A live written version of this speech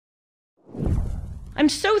I'm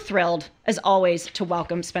so thrilled, as always, to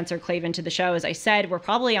welcome Spencer Klavan to the show. As I said, we're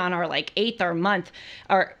probably on our eighth or ninth,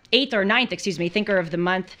 Thinker of the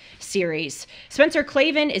Month series. Spencer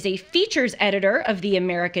Klavan is a features editor of The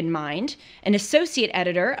American Mind, an associate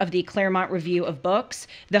editor of the Claremont Review of Books,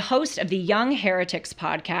 the host of the Young Heretics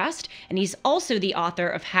podcast, and he's also the author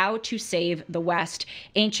of How to Save the West,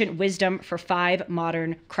 Ancient Wisdom for 5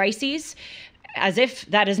 Modern Crises. As if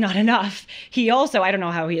that is not enough, he also, I don't know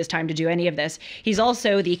how he has time to do any of this, he's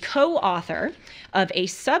also the co-author of a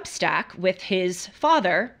Substack with his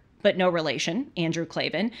father, but no relation, Andrew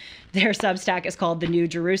Klavan. Their Substack is called The New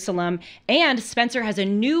Jerusalem. And Spencer has a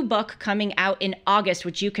new book coming out in August,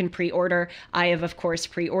 which you can pre-order. I have, of course,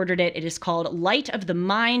 pre-ordered it. It is called Light of the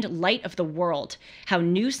Mind, Light of the World: How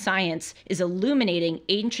New Science is Illuminating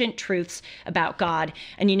Ancient Truths About God.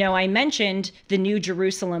 And I mentioned the New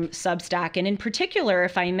Jerusalem Substack. And in particular,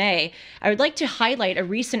 if I may, I would like to highlight a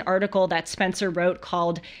recent article that Spencer wrote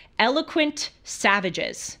called Eloquent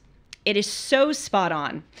Savages. It is so spot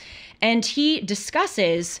on. And he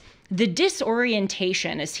discusses the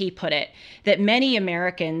disorientation, as he put it, that many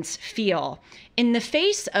Americans feel in the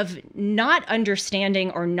face of not understanding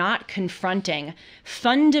or not confronting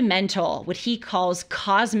fundamental, what he calls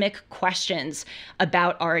cosmic questions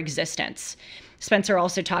about our existence. Spencer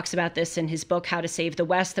also talks about this in his book, How to Save the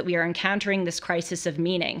West, that we are encountering this crisis of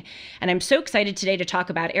meaning. And I'm so excited today to talk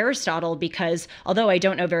about Aristotle because, although I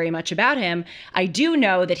don't know very much about him, I do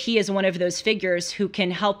know that he is one of those figures who can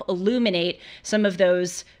help illuminate some of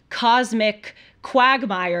those cosmic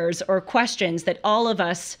quagmires or questions that all of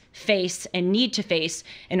us face and need to face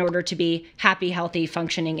in order to be happy, healthy,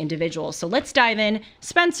 functioning individuals. So let's dive in.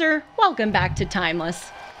 Spencer, welcome back to Timeless.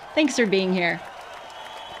 Thanks for being here.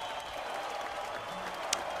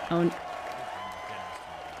 Oh.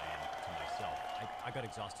 I got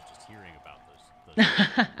exhausted just hearing about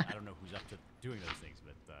those I don't know who's up to doing those things,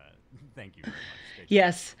 but thank you very much.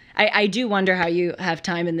 Yes, I do wonder how you have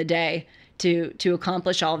time in the day to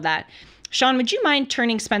accomplish all of that. Sean, would you mind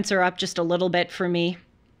turning Spencer up just a little bit for me?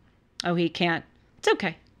 Oh, he can't. It's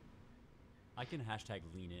okay. I can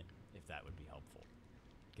 #lean in if that would be helpful.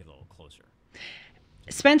 Get a little closer.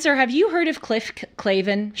 Spencer, have you heard of Cliff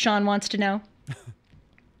Klavan? Sean wants to know.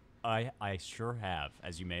 I sure have.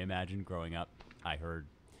 As you may imagine, growing up, I heard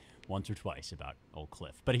once or twice about old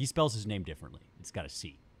Cliff. But he spells his name differently. It's got a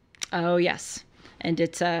C. Oh, yes. And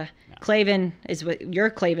it's Klavan is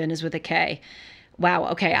your Klavan is with a K. Wow.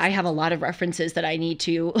 Okay. I have a lot of references that I need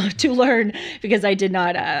to learn because I did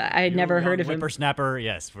not, I had never heard of him. Whippersnapper.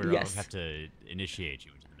 Yes. We'll have to initiate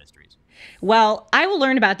you into the mysteries. Well, I will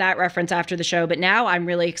learn about that reference after the show, but now I'm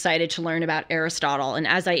really excited to learn about Aristotle. And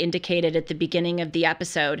as I indicated at the beginning of the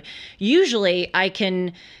episode, usually I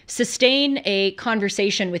can sustain a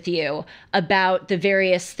conversation with you about the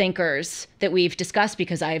various thinkers that we've discussed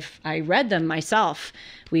because I read them myself.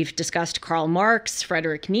 We've discussed Karl Marx,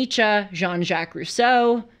 Friedrich Nietzsche, Jean-Jacques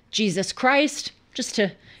Rousseau, Jesus Christ, just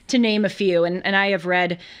to name a few. And I have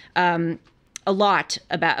read a lot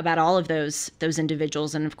about all of those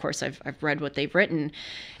individuals. And of course, I've read what they've written.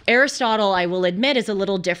 Aristotle, I will admit, is a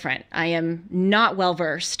little different. I am not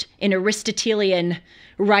well-versed in Aristotelian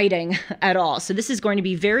writing at all. So this is going to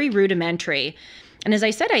be very rudimentary. And as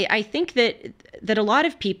I said, I think that a lot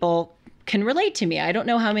of people can relate to me. I don't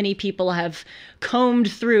know how many people have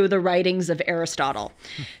combed through the writings of Aristotle.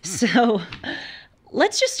 So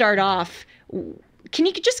let's just start off. Can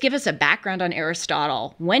you just give us a background on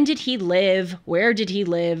Aristotle? When did he live? Where did he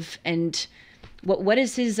live? And what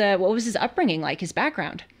was his upbringing like, his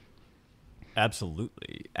background?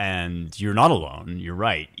 Absolutely. And you're not alone. You're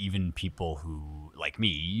right. Even people who, like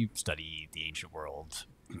me, study the ancient world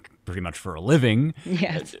pretty much for a living,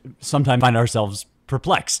 yes, sometimes find ourselves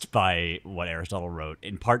perplexed by what Aristotle wrote,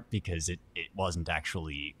 in part because it wasn't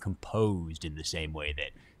actually composed in the same way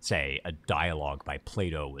that, say, a dialogue by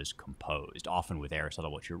Plato was composed. Often with Aristotle,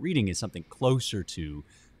 what you're reading is something closer to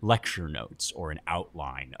lecture notes or an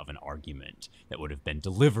outline of an argument that would have been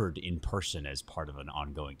delivered in person as part of an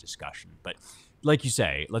ongoing discussion. But like you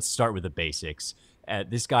say, let's start with the basics.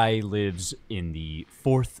 This guy lives in the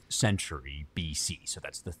 4th century BC, so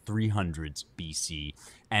that's the 300s BC,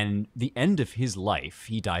 and the end of his life,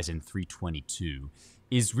 he dies in 322,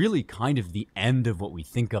 is really kind of the end of what we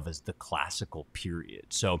think of as the classical period.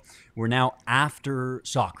 So we're now after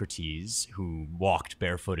Socrates, who walked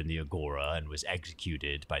barefoot in the agora and was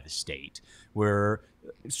executed by the state. We're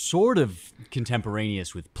sort of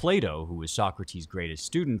contemporaneous with Plato, who was Socrates' greatest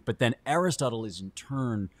student, but then Aristotle is in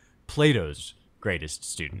turn Plato's greatest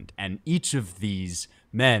student. And each of these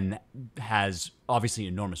men has obviously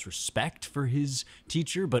enormous respect for his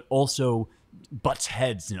teacher, but also butts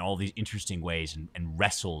heads in all these interesting ways and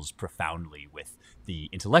wrestles profoundly with the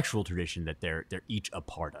intellectual tradition that they're each a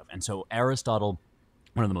part of. And so Aristotle,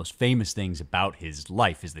 one of the most famous things about his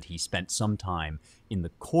life is that he spent some time in the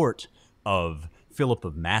court of Philip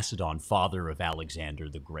of Macedon, father of Alexander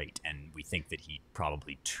the Great. And we think that he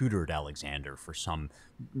probably tutored Alexander for some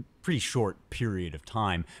pretty short period of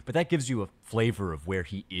time. But that gives you a flavor of where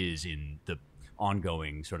he is in the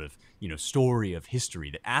ongoing sort of, story of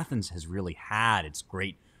history, that Athens has really had its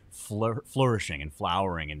great flourishing and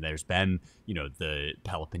flowering, and there's been the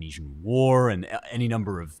Peloponnesian War and any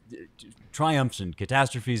number of triumphs and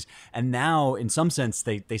catastrophes, and now in some sense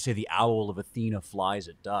they say the owl of Athena flies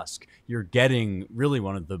at dusk. You're getting really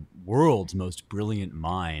one of the world's most brilliant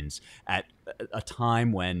minds at a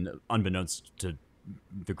time when, unbeknownst to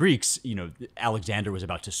the Greeks, Alexander was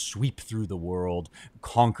about to sweep through the world,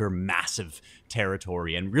 conquer massive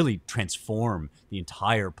territory, and really transform the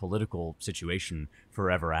entire political situation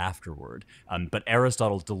forever afterward. But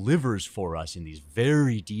Aristotle delivers for us in these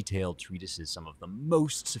very detailed treatises some of the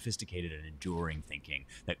most sophisticated and enduring thinking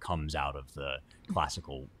that comes out of the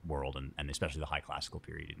classical world, and especially the high classical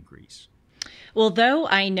period in Greece. Well, though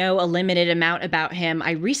I know a limited amount about him,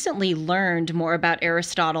 I recently learned more about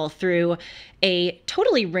Aristotle through a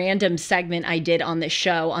totally random segment I did on this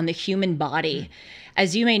show on the human body.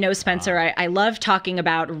 As you may know, Spencer, I love talking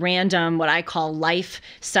about random, what I call life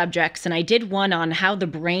subjects. And I did one on how the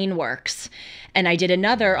brain works. And I did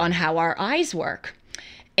another on how our eyes work.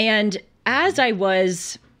 And as I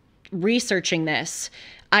was researching this,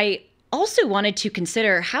 I also wanted to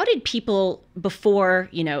consider, how did people before,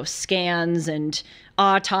 scans and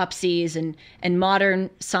autopsies and modern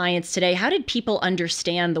science today, how did people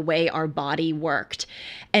understand the way our body worked?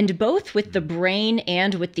 And both with the brain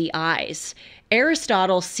and with the eyes,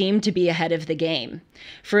 Aristotle seemed to be ahead of the game.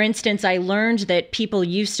 For instance, I learned that people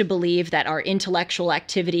used to believe that our intellectual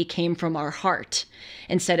activity came from our heart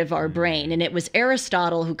instead of our brain. And it was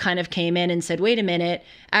Aristotle who kind of came in and said, wait a minute,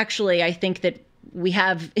 actually, I think that we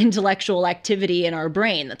have intellectual activity in our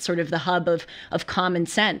brain. That's sort of the hub of common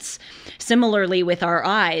sense. Similarly, with our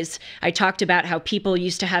eyes, I talked about how people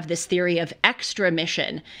used to have this theory of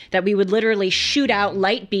extramission, that we would literally shoot out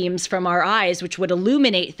light beams from our eyes, which would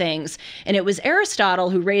illuminate things. And it was Aristotle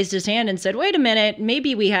who raised his hand and said, wait a minute,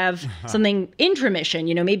 maybe we have something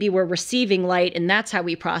intramission, maybe we're receiving light and that's how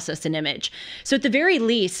we process an image. So at the very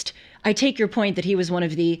least, I take your point that he was one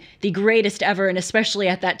of the greatest ever, and especially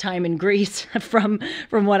at that time in Greece, from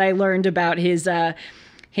what I learned about his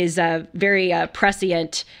very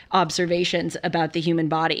prescient observations about the human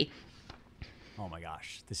body. Oh my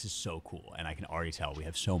gosh, this is so cool. And I can already tell we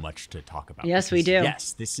have so much to talk about. Yes, we do.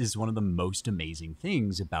 Yes, this is one of the most amazing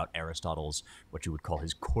things about Aristotle's, what you would call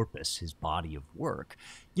his corpus, his body of work.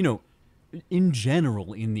 In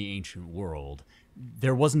general, in the ancient world,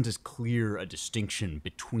 there wasn't as clear a distinction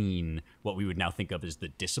between what we would now think of as the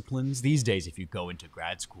disciplines. These days, if you go into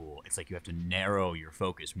grad school, it's like you have to narrow your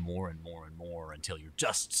focus more and more and more until you're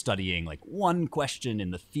just studying like one question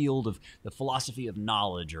in the field of the philosophy of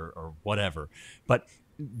knowledge or whatever. But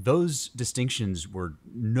those distinctions were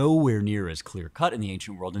nowhere near as clear-cut in the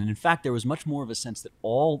ancient world. And in fact, there was much more of a sense that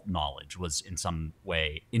all knowledge was in some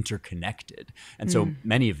way interconnected. And so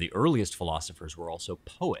many of the earliest philosophers were also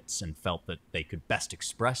poets and felt that they could best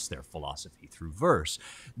express their philosophy through verse.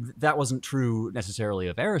 That wasn't true necessarily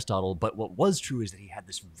of Aristotle, but what was true is that he had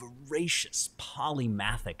this voracious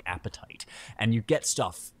polymathic appetite. And you get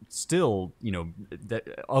stuff still, that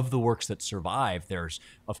of the works that survive, there's,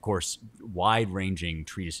 of course, wide-ranging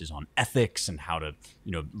treatises on ethics and how to,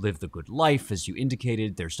 live the good life, as you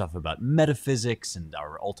indicated. There's stuff about metaphysics and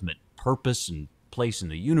our ultimate purpose and place in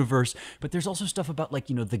the universe. But there's also stuff about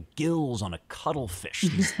the gills on a cuttlefish,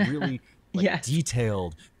 these really Yes.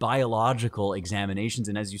 detailed biological examinations.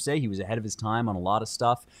 And as you say, he was ahead of his time on a lot of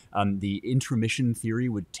stuff. The intromission theory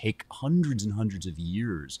would take hundreds and hundreds of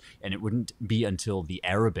years, and it wouldn't be until the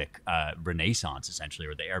Arabic Renaissance, essentially,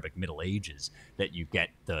 or the Arabic Middle Ages, that you get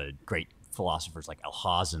the great philosophers like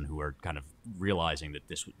Alhazen who are kind of realizing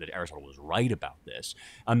that Aristotle was right about this.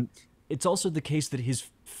 It's also the case that his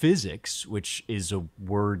physics, which is a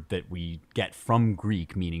word that we get from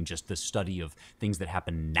Greek, meaning just the study of things that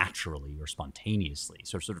happen naturally or spontaneously,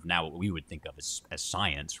 so sort of now what we would think of as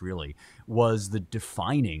science, really, was the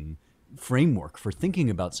defining framework for thinking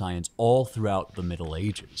about science all throughout the Middle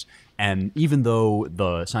Ages. And even though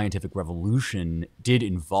the scientific revolution did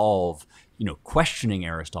involve questioning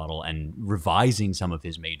Aristotle and revising some of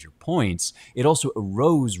his major points, it also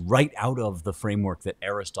arose right out of the framework that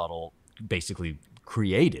Aristotle basically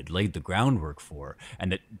created, laid the groundwork for,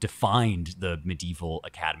 and that defined the medieval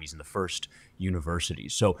academies and the first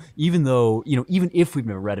universities. So even though, even if we've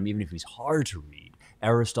never read him, even if he's hard to read,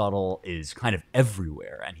 Aristotle is kind of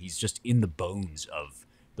everywhere, and he's just in the bones of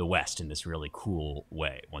the West in this really cool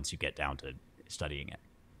way once you get down to studying it.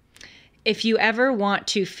 If you ever want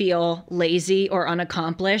to feel lazy or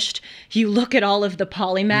unaccomplished, you look at all of the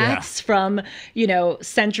polymaths from,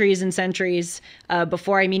 centuries and centuries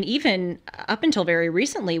before. I mean, even up until very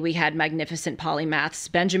recently, we had magnificent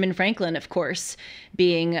polymaths. Benjamin Franklin, of course,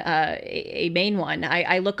 being a main one.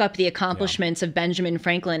 I look up the accomplishments of Benjamin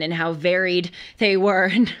Franklin and how varied they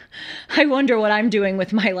were. And I wonder what I'm doing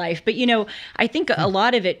with my life. But, I think a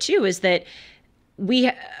lot of it, too, is that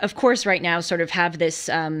we, of course, right now sort of have this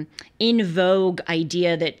in vogue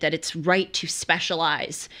idea that it's right to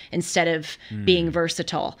specialize instead of being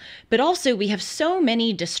versatile. But also we have so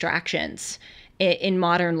many distractions in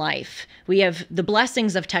modern life. We have the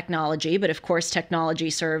blessings of technology, but of course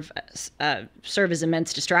technology serve as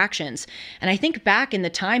immense distractions. And I think back in the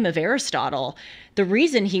time of Aristotle, the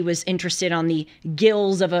reason he was interested on the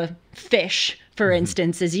gills of a fish, for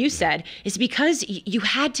instance, as you said, is because you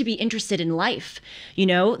had to be interested in life.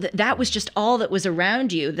 That was just all that was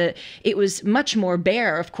around you. It was much more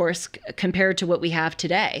bare, of course, compared to what we have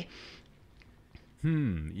today.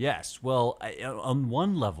 Yes. Well, on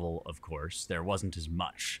one level, of course, there wasn't as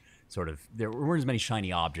much there weren't as many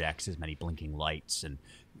shiny objects, as many blinking lights. And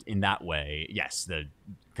in that way, yes, the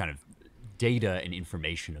kind of data and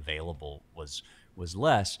information available was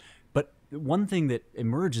less. But one thing that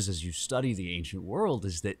emerges as you study the ancient world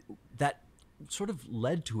is that sort of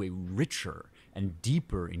led to a richer and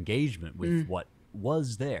deeper engagement with what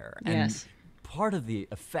was there. And part of the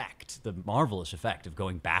effect, the marvelous effect of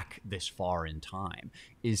going back this far in time,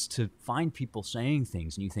 is to find people saying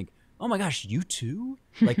things and you think, oh my gosh, you too?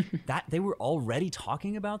 Like that, they were already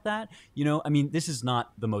talking about that? I mean, this is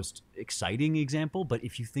not the most exciting example, but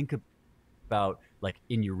if you think about, like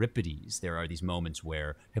in Euripides, there are these moments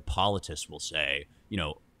where Hippolytus will say,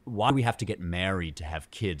 why do we have to get married to have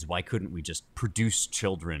kids? Why couldn't we just produce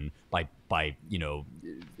children by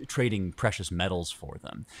trading precious metals for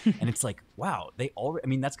them? And it's like, wow,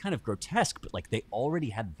 that's kind of grotesque, but like they already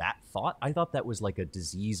had that thought. I thought that was like a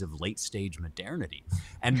disease of late stage modernity.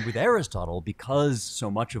 And with Aristotle, because so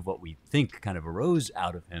much of what we think kind of arose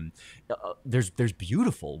out of him, there's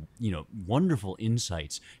beautiful, wonderful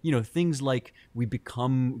insights, things like we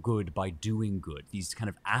become good by doing good, these kind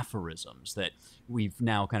of aphorisms that we've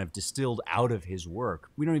now kind of distilled out of his work.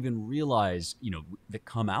 We don't even realize, that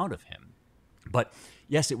come out of him. But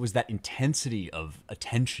yes, it was that intensity of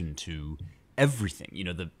attention to everything.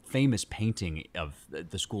 The famous painting of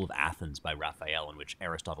the School of Athens by Raphael, in which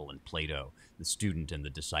Aristotle and Plato, the student and the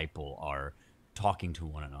disciple, are talking to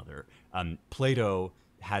one another. Plato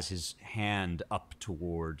has his hand up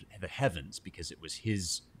toward the heavens because it was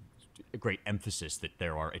his great emphasis that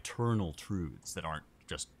there are eternal truths that aren't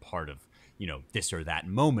just part of this or that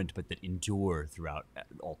moment, but that endure throughout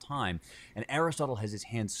all time. And Aristotle has his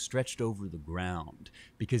hands stretched over the ground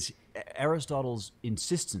because Aristotle's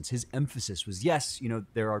insistence, his emphasis was, yes,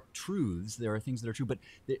 there are truths, there are things that are true, but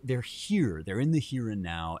they're here, they're in the here and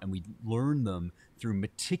now, and we learn them through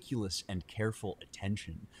meticulous and careful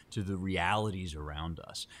attention to the realities around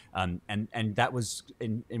us. And that was,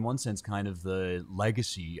 in one sense, kind of the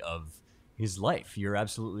legacy of his life. You're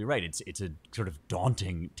absolutely right. It's a sort of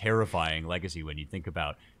daunting, terrifying legacy when you think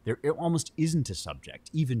about there. It almost isn't a subject,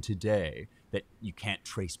 even today, that you can't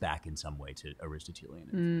trace back in some way to Aristotelian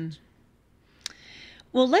influence.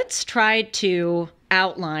 Well, let's try to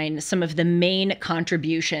outline some of the main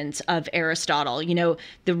contributions of Aristotle.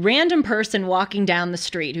 The random person walking down the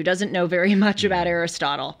street who doesn't know very much about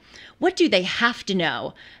Aristotle, what do they have to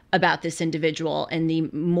know about this individual and the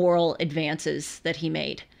moral advances that he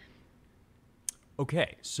made?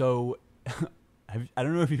 Okay, so I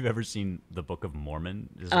don't know if you've ever seen the Book of Mormon.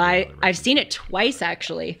 I've seen it twice,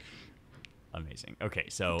 actually. Amazing. Okay,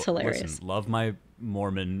 so it's hilarious. Listen, love my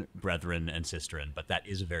Mormon brethren and sisterin, but that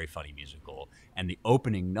is a very funny musical. And the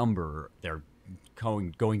opening number, they're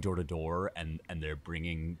going door to door, and they're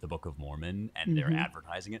bringing the Book of Mormon, and they're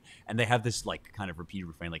advertising it, and they have this like kind of repeated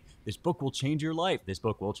refrain, like, this book will change your life, this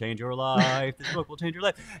book will change your life, this book will change your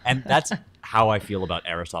life. And that's how I feel about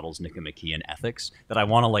Aristotle's Nicomachean Ethics, that I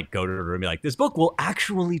want to like go to her and be like, this book will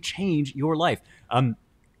actually change your life.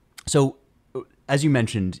 So as you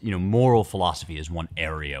mentioned, moral philosophy is one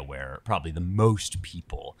area where probably the most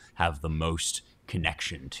people have the most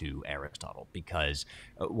connection to Aristotle, because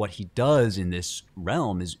what he does in this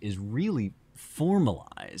realm is really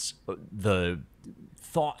formalize the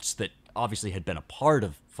thoughts that obviously had been a part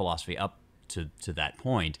of philosophy up to that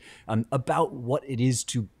point, about what it is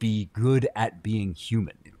to be good at being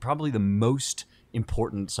human. Probably the most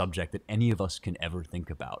important subject that any of us can ever think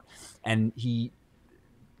about. And he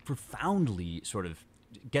profoundly sort of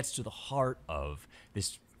gets to the heart of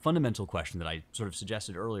this fundamental question that I sort of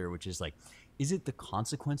suggested earlier, which is like, is it the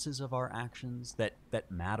consequences of our actions that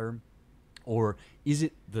matter? Or is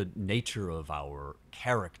it the nature of our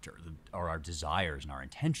character or our desires and our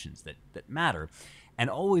intentions that matter? And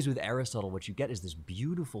always with Aristotle, what you get is this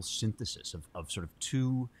beautiful synthesis of sort of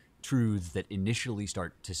two truths that initially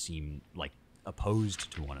start to seem like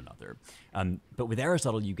opposed to one another. But with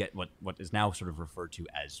Aristotle, you get what is now sort of referred to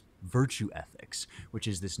as virtue ethics, which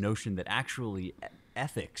is this notion that actually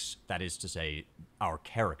ethics, that is to say, our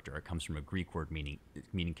character, it comes from a Greek word meaning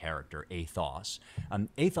character, ethos.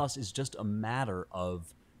 Ethos is just a matter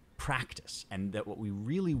of practice, and that what we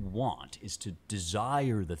really want is to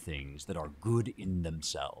desire the things that are good in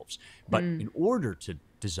themselves. But in order to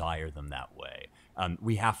desire them that way,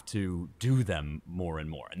 we have to do them more and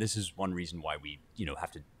more. And this is one reason why we,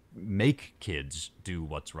 have to make kids do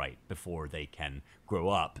what's right before they can grow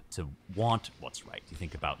up to want what's right. You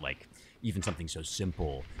think about like even something so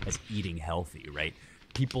simple as eating healthy, right?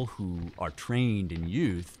 People who are trained in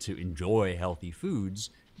youth to enjoy healthy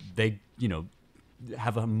foods, they,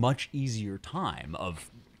 have a much easier time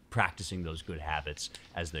of practicing those good habits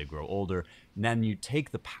as they grow older. And then you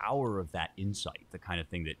take the power of that insight, the kind of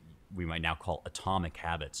thing that we might now call atomic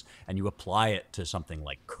habits, and you apply it to something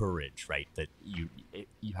like courage, right? That you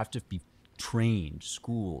have to be trained,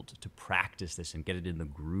 schooled to practice this and get it in the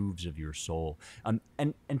grooves of your soul. And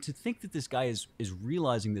to think that this guy is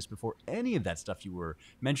realizing this before any of that stuff you were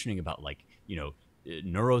mentioning about, like,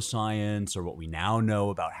 neuroscience or what we now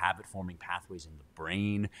know about habit forming pathways in the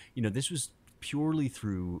brain. This was purely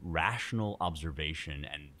through rational observation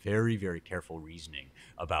and very, very careful reasoning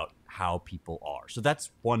about how people are. So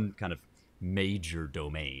that's one kind of major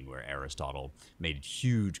domain where Aristotle made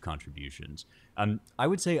huge contributions. I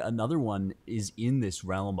would say another one is in this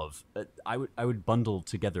realm of, I would bundle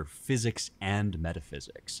together physics and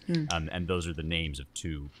metaphysics. And those are the names of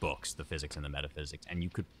two books, the Physics and the Metaphysics. And you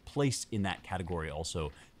could place in that category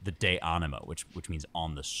also the De Anima, which means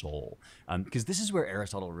on the soul. Because this is where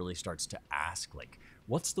Aristotle really starts to ask, like,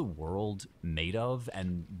 what's the world made of,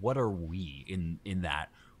 and what are we in that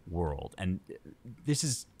world? And this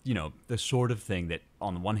is, the sort of thing that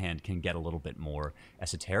on the one hand can get a little bit more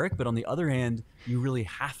esoteric, but on the other hand, you really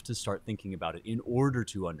have to start thinking about it in order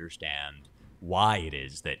to understand why it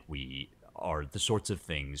is that we are the sorts of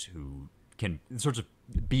things the sorts of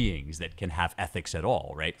beings that can have ethics at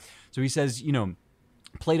all, right? So he says,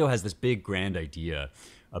 Plato has this big grand idea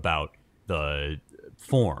about the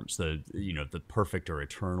forms, the perfect or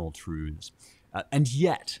eternal truths, and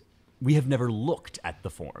yet we have never looked at the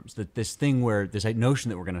forms. That this notion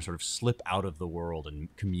that we're going to sort of slip out of the world and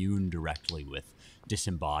commune directly with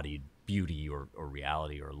disembodied beauty or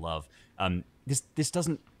reality or love. This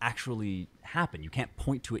doesn't actually happen. You can't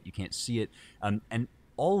point to it. You can't see it. And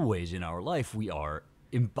always in our life, we are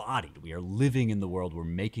embodied. We are living in the world. We're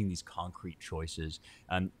making these concrete choices.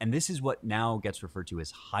 And this is what now gets referred to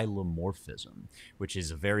as hylomorphism, which is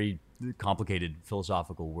a very complicated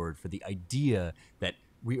philosophical word for the idea that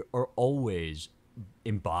we are always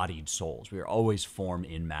embodied souls. We are always formed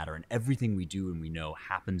in matter, and everything we do and we know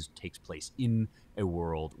takes place in a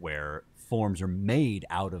world where forms are made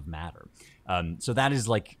out of matter. So that is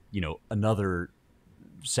like, another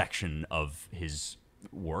section of his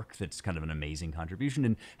work that's kind of an amazing contribution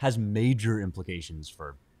and has major implications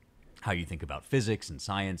for how you think about physics and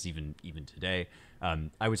science, even today.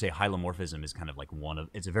 I would say hylomorphism is kind of like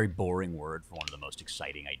it's a very boring word for one of the most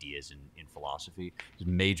exciting ideas in philosophy. It's a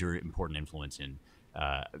major important influence in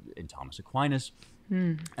Thomas Aquinas.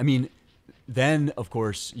 I mean, then of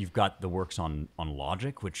course you've got the works on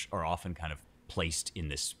logic, which are often kind of placed in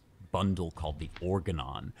this bundle called the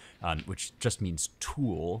organon, which just means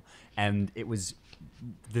tool. And it was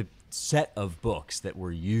the set of books that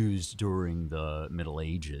were used during the Middle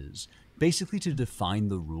Ages basically to define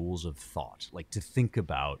the rules of thought, like to think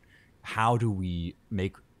about how do we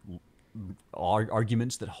make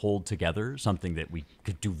arguments that hold together, something that we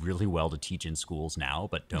could do really well to teach in schools now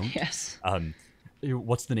but don't. Yes.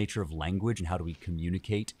 What's the nature of language and how do we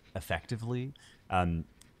communicate effectively?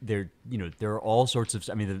 There are all sorts of,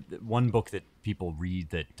 the one book that people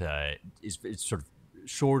read that is sort of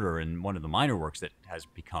shorter and one of the minor works that has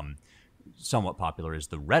become somewhat popular is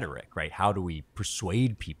the Rhetoric, right? How do we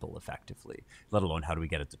persuade people effectively, let alone how do we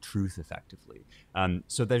get at the truth effectively?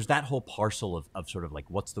 So there's that whole parcel of sort of like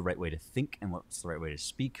what's the right way to think and what's the right way to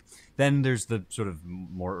speak. Then there's the sort of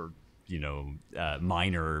more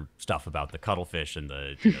minor stuff about the cuttlefish and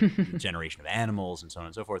the generation of animals and so on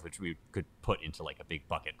and so forth, which we could put into like a big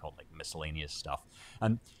bucket called like miscellaneous stuff.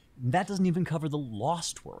 That doesn't even cover the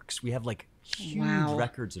lost works. We have like huge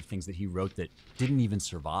records of things that he wrote that didn't even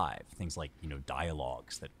survive. Things like,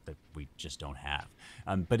 dialogues that we just don't have.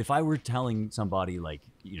 But if I were telling somebody like,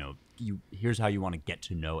 here's how you want to get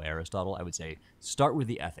to know Aristotle, I would say start with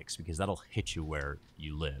the ethics, because that'll hit you where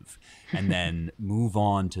you live. And then move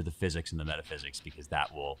on to the physics and the metaphysics, because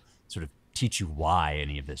that will sort of teach you why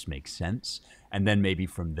any of this makes sense. And then maybe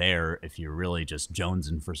from there, if you're really just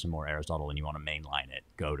jonesing for some more Aristotle and you want to mainline it,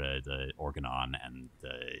 go to the Organon and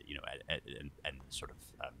the and sort of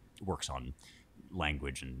works on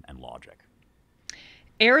language and logic.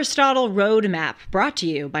 Aristotle Roadmap, brought to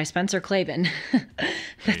you by Spencer Klavan.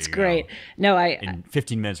 That's great. Go. No, in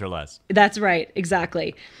 15 minutes or less. That's right,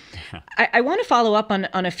 exactly. I want to follow up on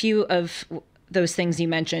a few of those things you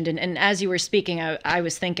mentioned. And as you were speaking, I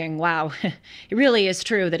was thinking, wow, it really is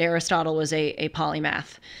true that Aristotle was a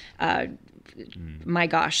polymath. My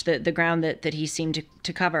gosh, the ground that he seemed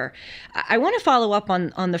to cover. I want to follow up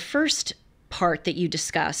on the first part that you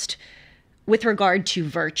discussed with regard to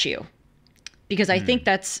virtue, because I think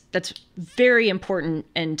that's very important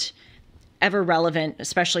and ever relevant,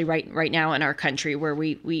 especially right now in our country, where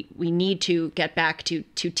we need to get back to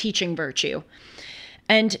teaching virtue.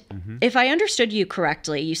 And if I understood you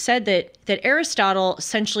correctly, you said that Aristotle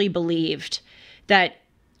essentially believed that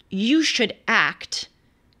you should act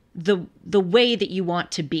the way that you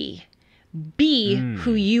want to be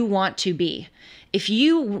who you want to be. If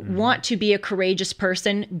you want to be a courageous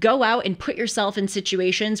person, go out and put yourself in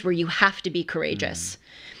situations where you have to be courageous.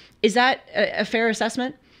 Is that a fair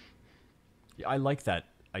assessment? I like that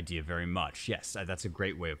idea very much. Yes, that's a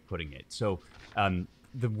great way of putting it. So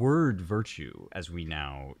the word virtue, as we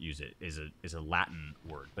now use it, is a Latin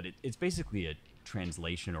word, but it's basically a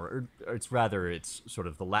translation, or it's sort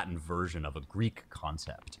of the Latin version of a Greek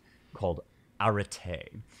concept called arete.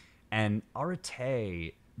 And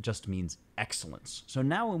arete just means excellence. So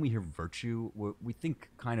now when we hear virtue, we think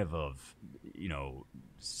kind of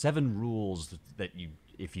 7 rules that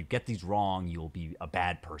if you get these wrong, you'll be a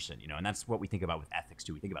bad person, and that's what we think about with ethics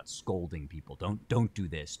too. We think about scolding people. Don't do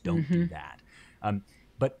this, don't do that.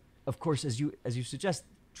 But of course, as you suggest,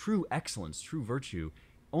 true excellence, true virtue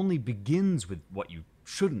only begins with what you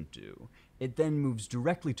shouldn't do. It then moves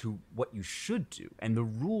directly to what you should do. And the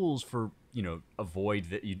rules for, avoid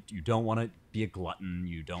that, you don't want to be a glutton,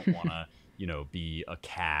 you don't want to, be a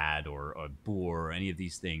cad or a boor or any of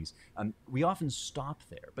these things. We often stop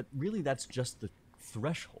there, but really that's just the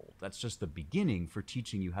threshold. That's just the beginning for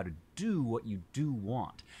teaching you how to do what you do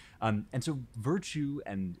want. And so virtue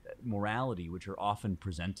and morality, which are often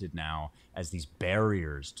presented now as these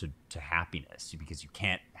barriers to happiness, because you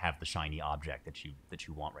can't have the shiny object that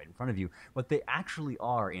you want right in front of you, what they actually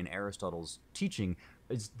are in Aristotle's teaching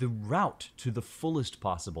is the route to the fullest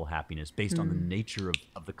possible happiness based on the nature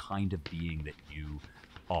of the kind of being that you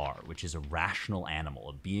are, which is a rational animal,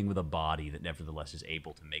 a being with a body that nevertheless is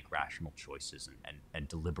able to make rational choices and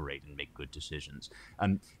deliberate and make good decisions.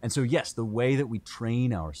 And so, yes, the way that we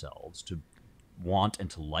train ourselves to want and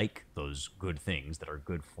to like those good things that are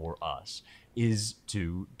good for us is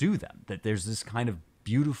to do them. That there's this kind of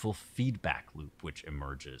beautiful feedback loop which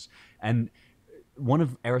emerges. And one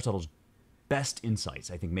of Aristotle's best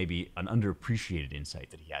insights, I think maybe an underappreciated insight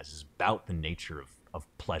that he has, is about the nature of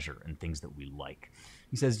pleasure and things that we like.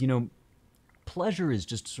 He says, pleasure is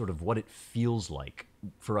just sort of what it feels like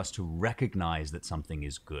for us to recognize that something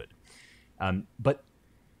is good. But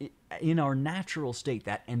in our natural state,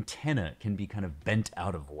 that antenna can be kind of bent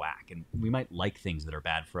out of whack. And we might like things that are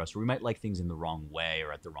bad for us, or we might like things in the wrong way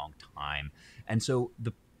or at the wrong time. And so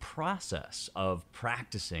the process of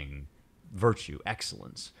practicing virtue,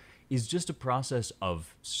 excellence, is just a process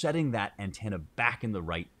of setting that antenna back in the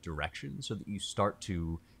right direction so that you start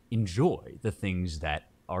to enjoy the things that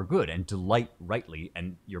are good and delight rightly,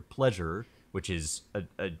 and your pleasure, which is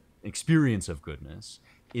an experience of goodness,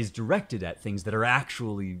 is directed at things that are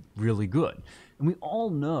actually really good. And we all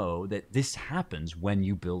know that this happens when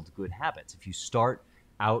you build good habits. If you start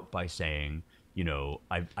out by saying,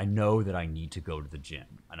 I know that I need to go to the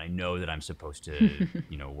gym, and I know that I'm supposed to,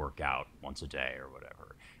 work out once a day or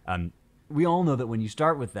whatever. We all know that when you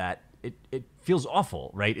start with that, it feels awful,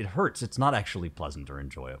 right? It hurts. It's not actually pleasant or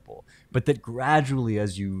enjoyable. But that gradually,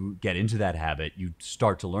 as you get into that habit, you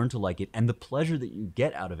start to learn to like it. And the pleasure that you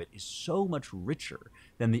get out of it is so much richer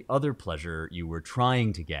than the other pleasure you were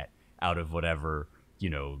trying to get out of whatever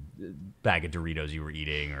bag of Doritos you were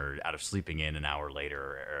eating, or out of sleeping in an hour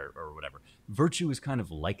later, or whatever. Virtue is kind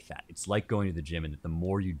of like that. It's like going to the gym, and that the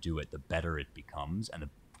more you do it, the better it becomes, and the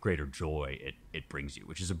greater joy it brings you,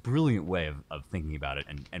 which is a brilliant way of thinking about it,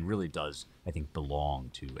 and really does, I think, belong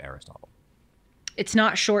to Aristotle. It's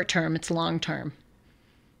not short term, it's long term.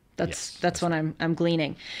 That's what I'm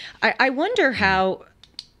gleaning. I wonder how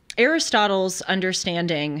Aristotle's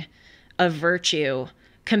understanding of virtue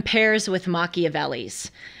compares with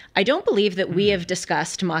Machiavelli's. I don't believe that we have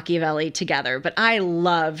discussed Machiavelli together, but I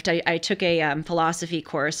took a philosophy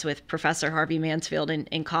course with Professor Harvey Mansfield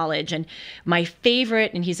in college, and my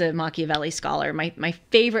favorite, and he's a Machiavelli scholar, my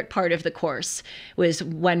favorite part of the course was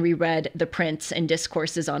when we read The Prince and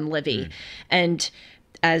Discourses on Livy. And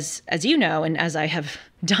as you know, and as I've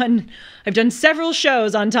done several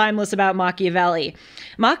shows on Timeless about Machiavelli.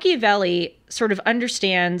 Machiavelli sort of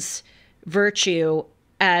understands virtue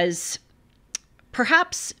as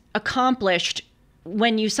perhaps accomplished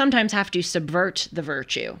when you sometimes have to subvert the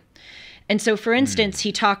virtue. And so, for instance,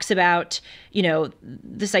 he talks about,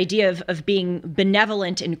 this idea of being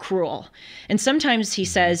benevolent and cruel. And sometimes he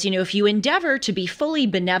says, if you endeavor to be fully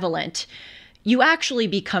benevolent, you actually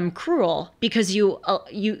become cruel because you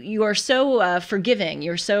are so forgiving,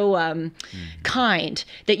 you're so kind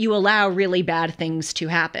that you allow really bad things to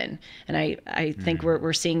happen. And I think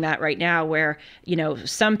we're seeing that right now, where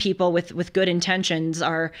some people with good intentions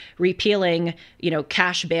are repealing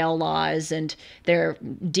cash bail laws, and they're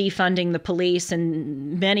defunding the police,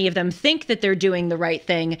 and many of them think that they're doing the right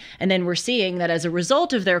thing, and then we're seeing that as a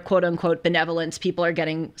result of their quote unquote benevolence, people are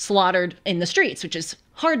getting slaughtered in the streets, which is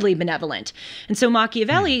hardly benevolent. And so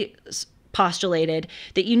Machiavelli postulated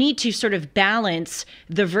that you need to sort of balance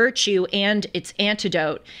the virtue and its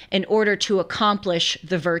antidote in order to accomplish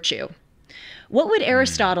the virtue. What would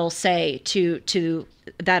Aristotle say to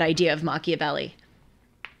that idea of Machiavelli?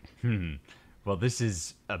 Well, this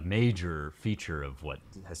is a major feature of what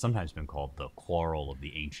has sometimes been called the quarrel of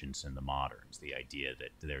the ancients and the moderns, the idea that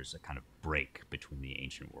there's a kind of break between the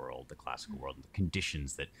ancient world, the classical world, and the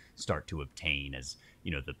conditions that start to obtain as,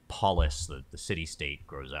 the polis, the city-state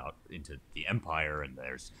grows out into the empire, and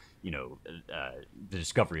there's, the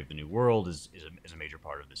discovery of the new world is a major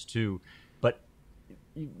part of this too. But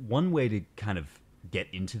one way to kind of get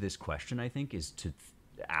into this question, I think, is to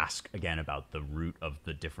ask again about the root of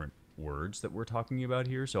the different words that we're talking about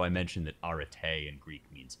here. So I mentioned that arete in Greek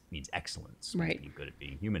means excellence, right? Being good at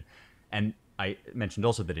being human. And I mentioned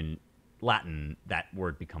also that in Latin, that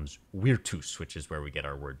word becomes virtus, which is where we get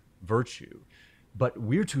our word virtue. But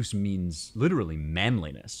virtus means literally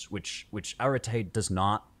manliness, which arete does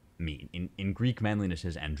not mean. In Greek, manliness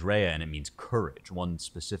is andrea, and it means courage, one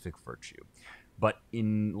specific virtue. But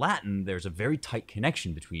in Latin, there's a very tight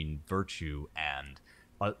connection between virtue and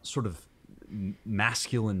a sort of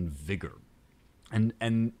masculine vigor.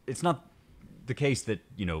 And it's not the case that,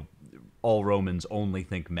 all Romans only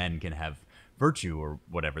think men can have virtue or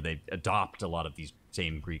whatever. They adopt a lot of these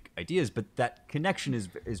same Greek ideas, but that connection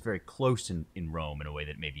is very close in Rome in a way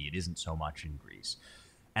that maybe it isn't so much in Greece.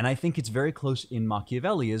 And I think it's very close in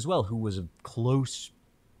Machiavelli as well, who was a close,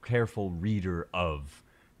 careful reader of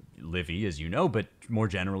Livy, as you know, but more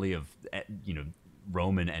generally of,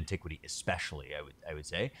 Roman antiquity especially, I would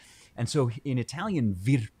say. And so in Italian,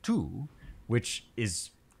 virtu, which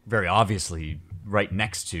is very obviously right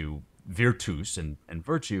next to virtus and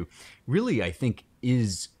virtue, really, I think,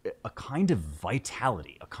 is a kind of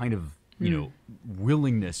vitality, a kind of,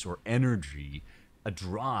 willingness or energy, a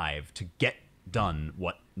drive to get done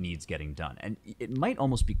what needs getting done. And it might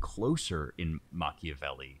almost be closer in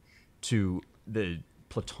Machiavelli to the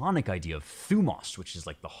Platonic idea of thumos, which is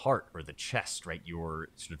like the heart or the chest, right? Your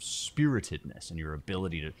sort of spiritedness and your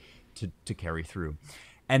ability to carry through.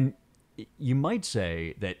 And you might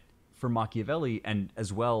say that for Machiavelli, and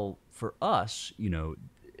as well for us,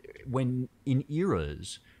 when in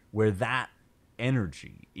eras where that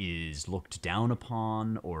energy is looked down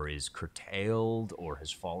upon or is curtailed or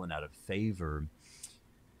has fallen out of favor,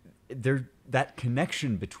 that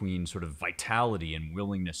connection between sort of vitality and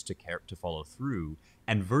willingness to follow through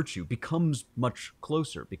and virtue becomes much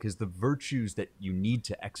closer, because the virtues that you need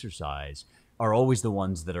to exercise are always the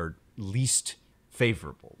ones that are least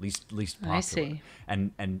favorable, least popular. I see.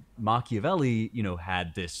 And Machiavelli,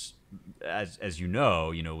 had this, as you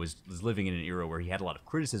know, was living in an era where he had a lot of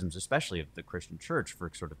criticisms, especially of the Christian church,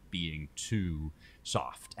 for sort of being too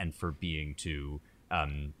soft and for being too,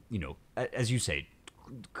 as you say,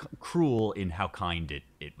 cruel in how kind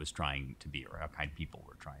it was trying to be, or how kind people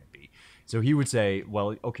were trying to be. So he would say,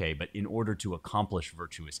 well, okay, but in order to accomplish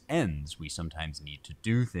virtuous ends, we sometimes need to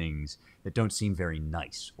do things that don't seem very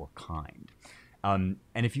nice or kind. And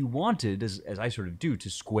if you wanted, as I sort of do, to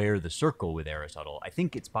square the circle with Aristotle, I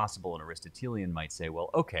think it's possible an Aristotelian might say, well,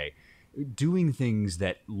 okay, doing things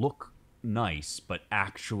that look nice but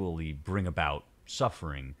actually bring about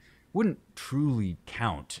suffering wouldn't truly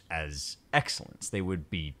count as excellence. They would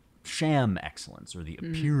be sham excellence or the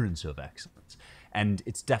appearance of excellence. And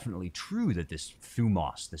it's definitely true that this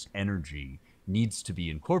thumos, this energy, needs to be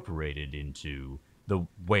incorporated into the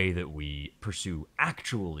way that we pursue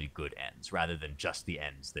actually good ends rather than just the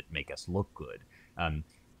ends that make us look good.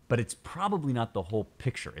 But it's probably not the whole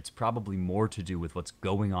picture. It's probably more to do with what's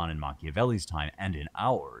going on in Machiavelli's time and in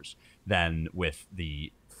ours than with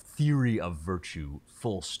the theory of virtue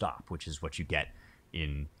full stop, which is what you get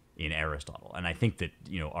in Aristotle. And I think that,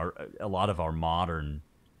 a lot of our modern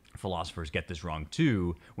philosophers get this wrong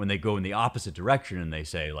too when they go in the opposite direction and they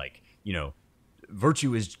say, like,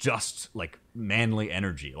 virtue is just like manly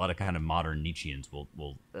energy. A lot of kind of modern Nietzscheans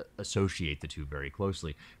will associate the two very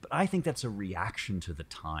closely. But I think that's a reaction to the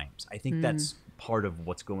times. I think that's part of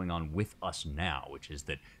what's going on with us now, which is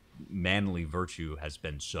that manly virtue has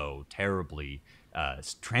been so terribly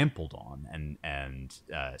trampled on and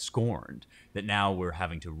scorned that now we're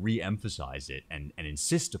having to re-emphasize it and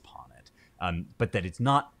insist upon it. But that it's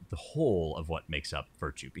not the whole of what makes up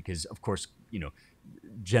virtue, because, of course,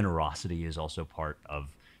 generosity is also part of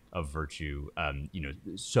virtue.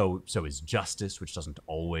 So is justice, which doesn't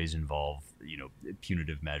always involve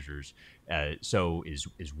punitive measures. So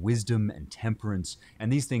is wisdom and temperance,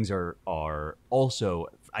 and these things are also,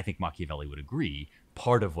 I think Machiavelli would agree,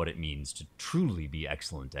 part of what it means to truly be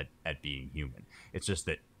excellent at being human. It's just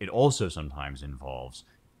that it also sometimes involves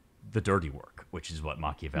the dirty work, which is what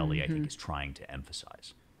Machiavelli, I think, is trying to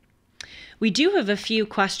emphasize. We do have a few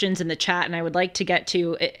questions in the chat, and I would like to get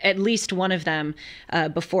to at least one of them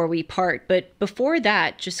before we part. But before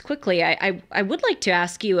that, just quickly, I would like to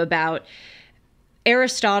ask you about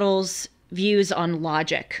Aristotle's views on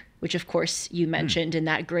logic, which, of course, you mentioned in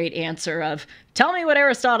that great answer of, tell me what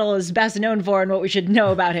Aristotle is best known for and what we should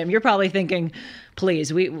know about him. You're probably thinking,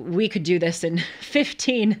 please, we could do this in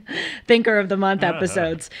 15 Thinker of the Month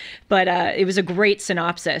episodes. But it was a great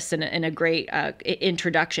synopsis and a great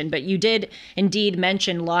introduction. But you did indeed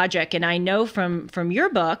mention logic. And I know from your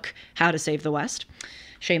book, How to Save the West,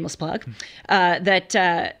 shameless plug,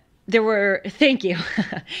 that there were, thank you.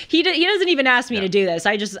 He doesn't even ask me to do this.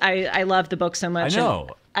 I love the book so much. I know.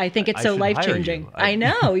 I think it's so life-changing. I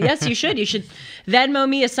know. Yes, you should. You should Venmo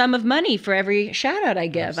me a sum of money for every shout out I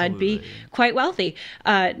give. Absolutely. I'd be quite wealthy.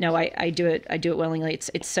 No, I do it. I do it willingly.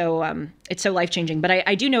 It's so life-changing. But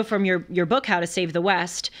I do know from your book, How to Save the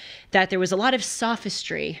West, that there was a lot of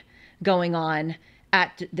sophistry going on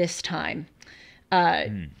at this time.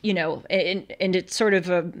 And it sort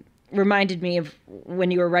of reminded me of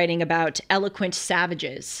when you were writing about eloquent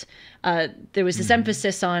savages. There was this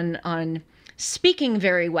emphasis on speaking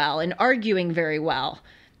very well and arguing very well,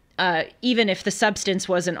 even if the substance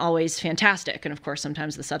wasn't always fantastic. And of course,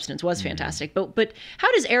 sometimes the substance was fantastic. But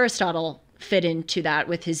how does Aristotle fit into that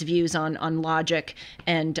with his views on logic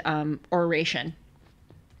and oration?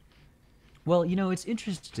 Well, it's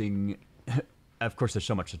interesting. Of course, there's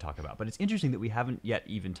so much to talk about, but it's interesting that we haven't yet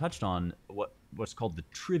even touched on what's called the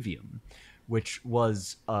trivium, which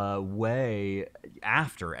was a way,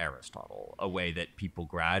 after Aristotle, a way that people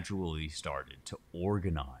gradually started to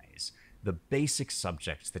organize the basic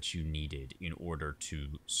subjects that you needed in order to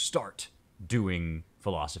start doing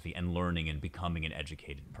philosophy and learning and becoming an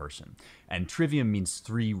educated person. And trivium means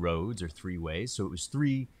three roads or three ways. So it was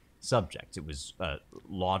three subjects. It was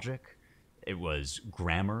logic, it was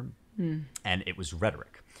grammar, and it was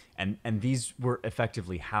rhetoric. And these were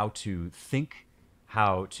effectively how to think,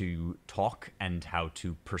 how to talk, and how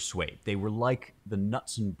to persuade. They were like the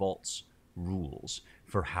nuts and bolts rules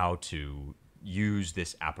for how to use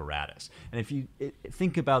this apparatus. And if you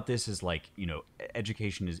think about this as like,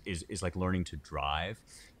 education is like learning to drive.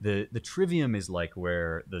 The trivium is like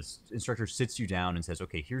where the instructor sits you down and says,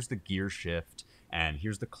 okay, here's the gear shift, and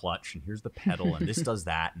here's the clutch, and here's the pedal, and this does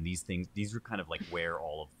that, and these are kind of like where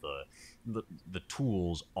all of the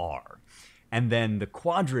tools are. And then the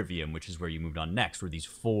quadrivium, which is where you moved on next, were these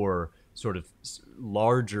four sort of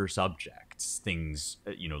larger subjects, things,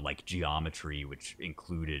 like geometry, which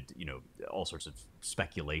included, all sorts of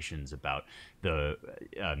speculations about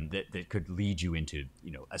that could lead you into,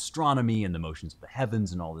 astronomy and the motions of the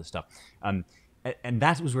heavens and all this stuff. And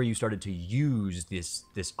that was where you started to use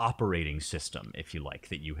this operating system, if you like,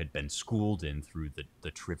 that you had been schooled in through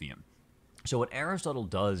the trivium. So what Aristotle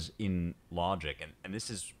does in logic, and this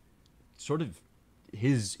is sort of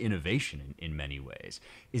his innovation in many ways,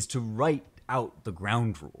 is to write out the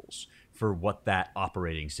ground rules for what that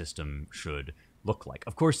operating system should look like.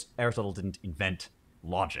 Of course, Aristotle didn't invent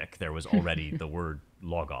logic. There was already the word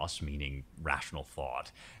logos, meaning rational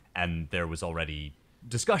thought, and there was already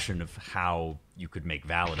discussion of how you could make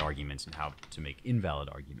valid arguments and how to make invalid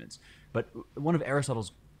arguments. But one of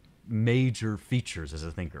Aristotle's major features as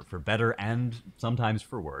a thinker, for better and sometimes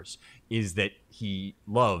for worse, is that he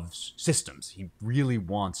loves systems. He really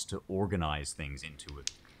wants to organize things into a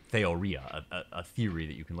theoria, a theory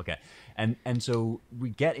that you can look at. And so we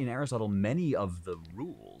get in Aristotle many of the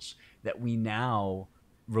rules that we now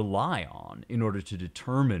rely on in order to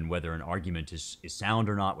determine whether an argument is sound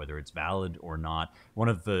or not, whether it's valid or not. One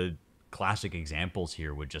of the classic examples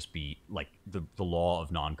here would just be like the law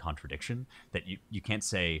of non-contradiction, that you can't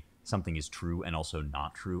say something is true and also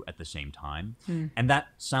not true at the same time. And that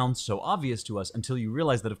sounds so obvious to us until you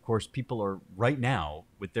realize that, of course, people are right now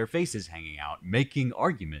with their faces hanging out making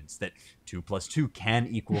arguments that 2 + 2 can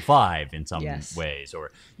equal 5 in some ways.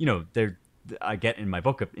 Or, I get in my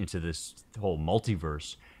book into this whole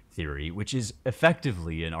multiverse theory, which is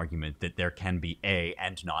effectively an argument that there can be A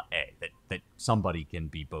and not A, that somebody can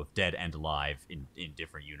be both dead and alive in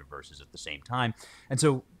different universes at the same time. And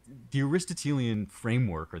so the Aristotelian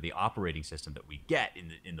framework, or the operating system that we get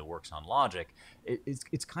in the works on logic,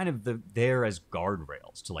 it's kind of there as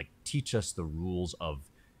guardrails to like teach us the rules of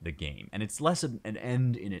the game. And it's less an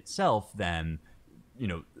end in itself than,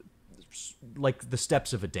 like the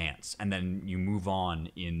steps of a dance, and then you move on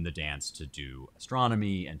in the dance to do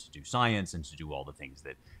astronomy and to do science and to do all the things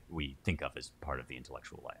that we think of as part of the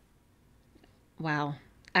intellectual life. Wow.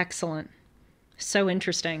 Excellent. So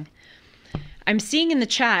interesting. I'm seeing in the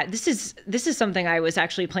chat, this is something I was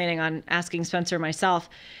actually planning on asking Spencer myself.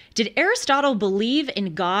 Did Aristotle believe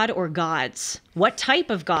in God or gods? What type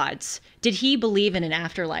of gods? Did he believe in an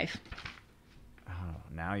afterlife?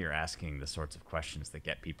 Now you're asking the sorts of questions that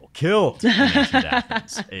get people killed in ancient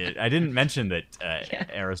Athens. I didn't mention that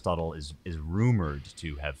Aristotle is rumored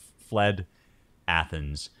to have fled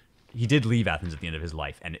Athens. He did leave Athens at the end of his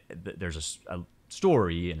life, and there's a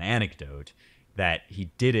story, an anecdote, that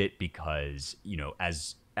he did it because,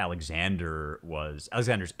 as Alexander's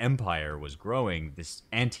empire was growing, this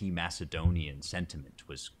anti-Macedonian sentiment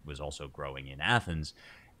was also growing in Athens.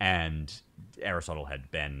 And Aristotle had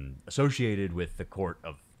been associated with the court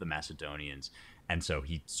of the Macedonians. And so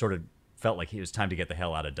he sort of felt like it was time to get the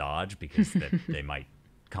hell out of Dodge because they might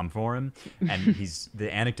come for him. And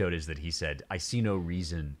the anecdote is that he said, "I see no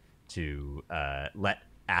reason to let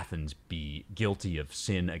Athens be guilty of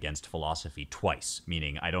sin against philosophy twice,"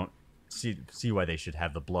 meaning I don't see why they should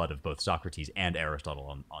have the blood of both Socrates and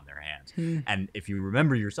Aristotle on their hands. And if you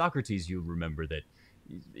remember your Socrates, you'll remember that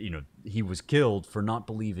he was killed for not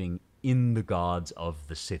believing in the gods of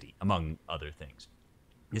the city, among other things.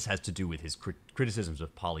 This has to do with his criticisms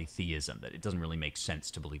of polytheism, that it doesn't really make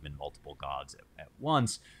sense to believe in multiple gods at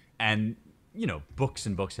once. And, books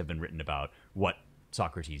and books have been written about what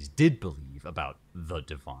Socrates did believe about the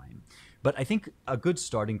divine. But I think a good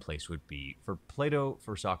starting place would be for Plato,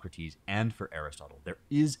 for Socrates, and for Aristotle. There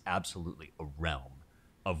is absolutely a realm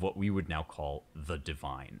of what we would now call the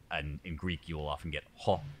divine. And in Greek, you will often get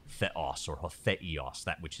ho theos or ho theios,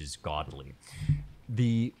 that which is godly.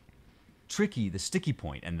 The sticky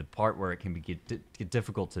point, and the part where it can get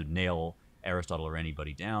difficult to nail Aristotle or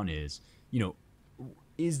anybody down is,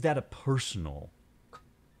 is that a personal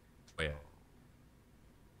way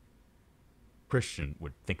Christian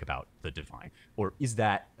would think about the divine? Or is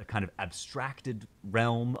that a kind of abstracted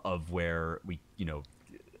realm of where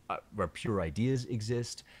where pure ideas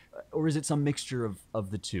exist, or is it some mixture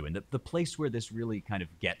of the two? And the place where this really kind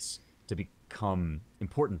of gets to become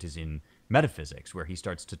important is in metaphysics, where he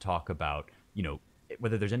starts to talk about,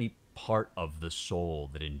 whether there's any part of the soul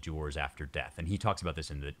that endures after death. And he talks about this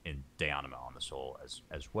in De Anima, on the soul,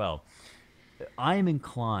 as well. I'm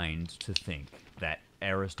inclined to think that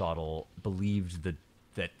Aristotle believed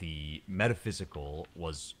that the metaphysical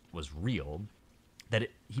was real, that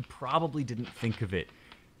he probably didn't think of it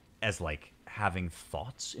as like having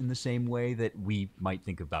thoughts in the same way that we might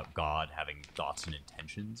think about God having thoughts and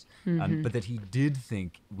intentions, but that he did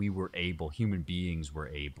think human beings were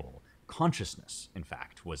able, consciousness, in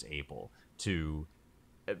fact, was able to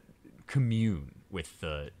commune with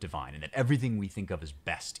the divine, and that everything we think of as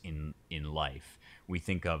best in life, we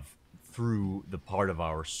think of through the part of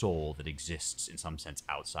our soul that exists in some sense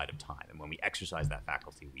outside of time. And when we exercise that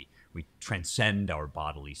faculty, we transcend our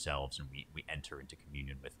bodily selves, and we enter into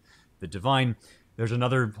communion with the divine. There's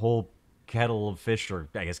another whole kettle of fish, or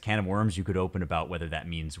I guess can of worms, you could open about whether that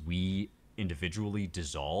means we individually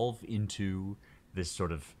dissolve into this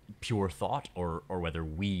sort of pure thought, or whether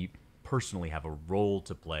we personally have a role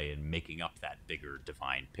to play in making up that bigger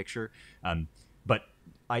divine picture. But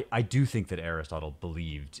I do think that Aristotle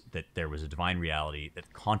believed that there was a divine reality,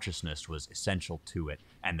 that consciousness was essential to it,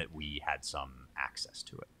 and that we had some access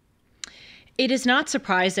to it. It is not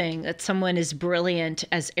surprising that someone as brilliant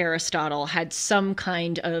as Aristotle had some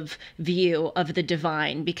kind of view of the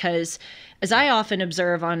divine, because as I often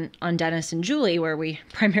observe on Dennis and Julie, where we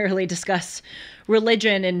primarily discuss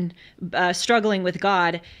religion and struggling with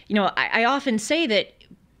God, I often say that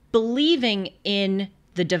believing in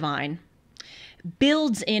the divine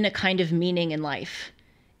builds in a kind of meaning in life.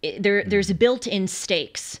 There's built-in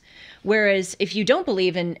stakes. Whereas if you don't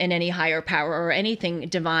believe in any higher power or anything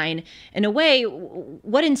divine, in a way,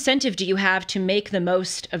 what incentive do you have to make the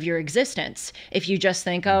most of your existence? If you just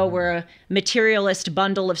think, oh, we're a materialist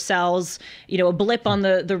bundle of cells, a blip on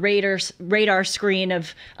the radar screen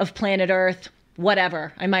of planet Earth,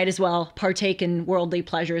 whatever, I might as well partake in worldly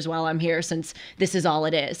pleasures while I'm here, since this is all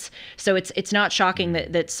it is. So it's not shocking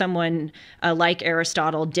that someone like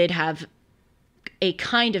Aristotle did have a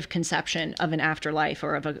kind of conception of an afterlife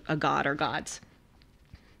or of a god or gods.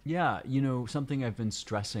 Yeah, something I've been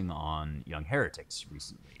stressing on young heretics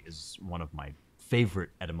recently is one of my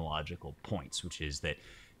favorite etymological points, which is that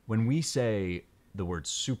when we say the word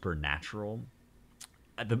supernatural,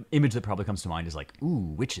 the image that probably comes to mind is like,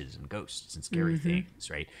 ooh, witches and ghosts and scary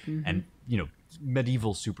things, right? And,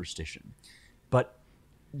 medieval superstition. But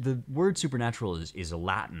the word supernatural is a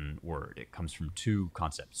Latin word. It comes from two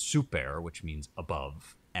concepts: super, which means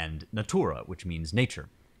above, and natura, which means nature.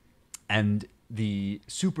 And the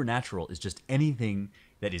supernatural is just anything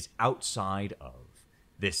that is outside of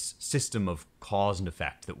this system of cause and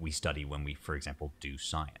effect that we study when we, for example, do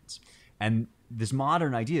science. And this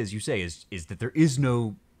modern idea, as you say, is that there is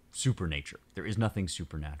no supernature. There is nothing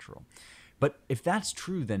supernatural. But if that's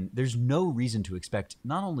true, then there's no reason to expect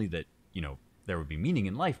not only that, there would be meaning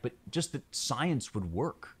in life, but just that science would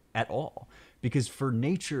work at all. Because for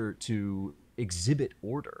nature to exhibit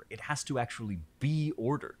order, it has to actually be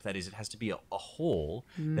ordered. That is, it has to be a whole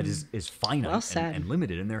that is finite and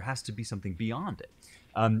limited, and there has to be something beyond it.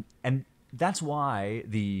 And that's why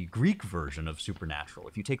the Greek version of supernatural,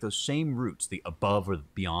 if you take those same roots, the above or the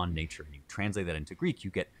beyond nature, and you translate that into Greek,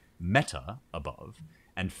 you get meta, above,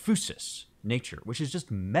 and physis, nature, which is just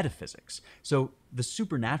metaphysics. So the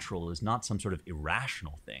supernatural is not some sort of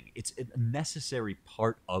irrational thing. It's a necessary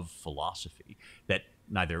part of philosophy that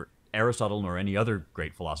neither Aristotle nor any other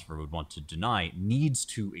great philosopher would want to deny needs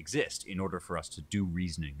to exist in order for us to do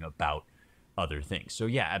reasoning about other things. So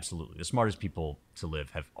yeah, absolutely. The smartest people to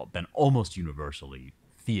live have been almost universally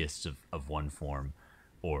theists of one form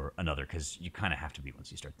or another, because you kind of have to be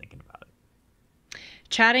once you start thinking about it.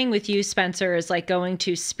 Chatting with you, Spencer, is like going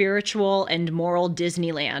to spiritual and moral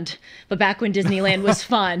Disneyland, but back when Disneyland was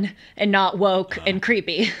fun and not woke and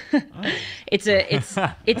creepy. It's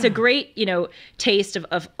a great, taste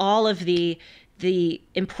of all of the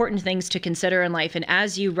important things to consider in life. And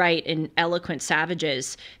as you write in Eloquent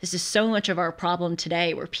Savages, this is so much of our problem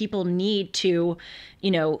today, where people need to,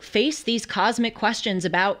 face these cosmic questions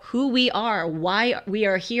about who we are, why we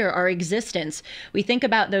are here, our existence. We think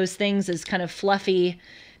about those things as kind of fluffy,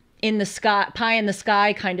 in the sky, pie in the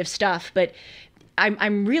sky kind of stuff. But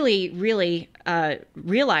I'm really, really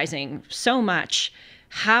realizing so much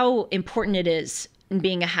how important it is in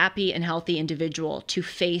being a happy and healthy individual to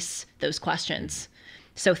face those questions.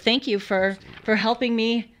 So thank you for helping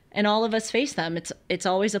me and all of us face them. It's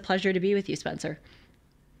always a pleasure to be with you, Spencer.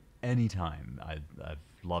 Anytime. I've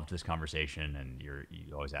loved this conversation, and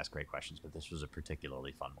you always ask great questions, but this was a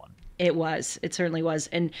particularly fun one. It was. It certainly was.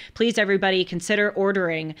 And please, everybody, consider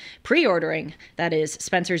pre-ordering, that is,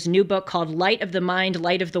 Spencer's new book called Light of the Mind,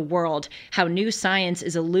 Light of the World: How New Science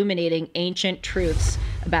is Illuminating Ancient Truths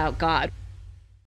About God.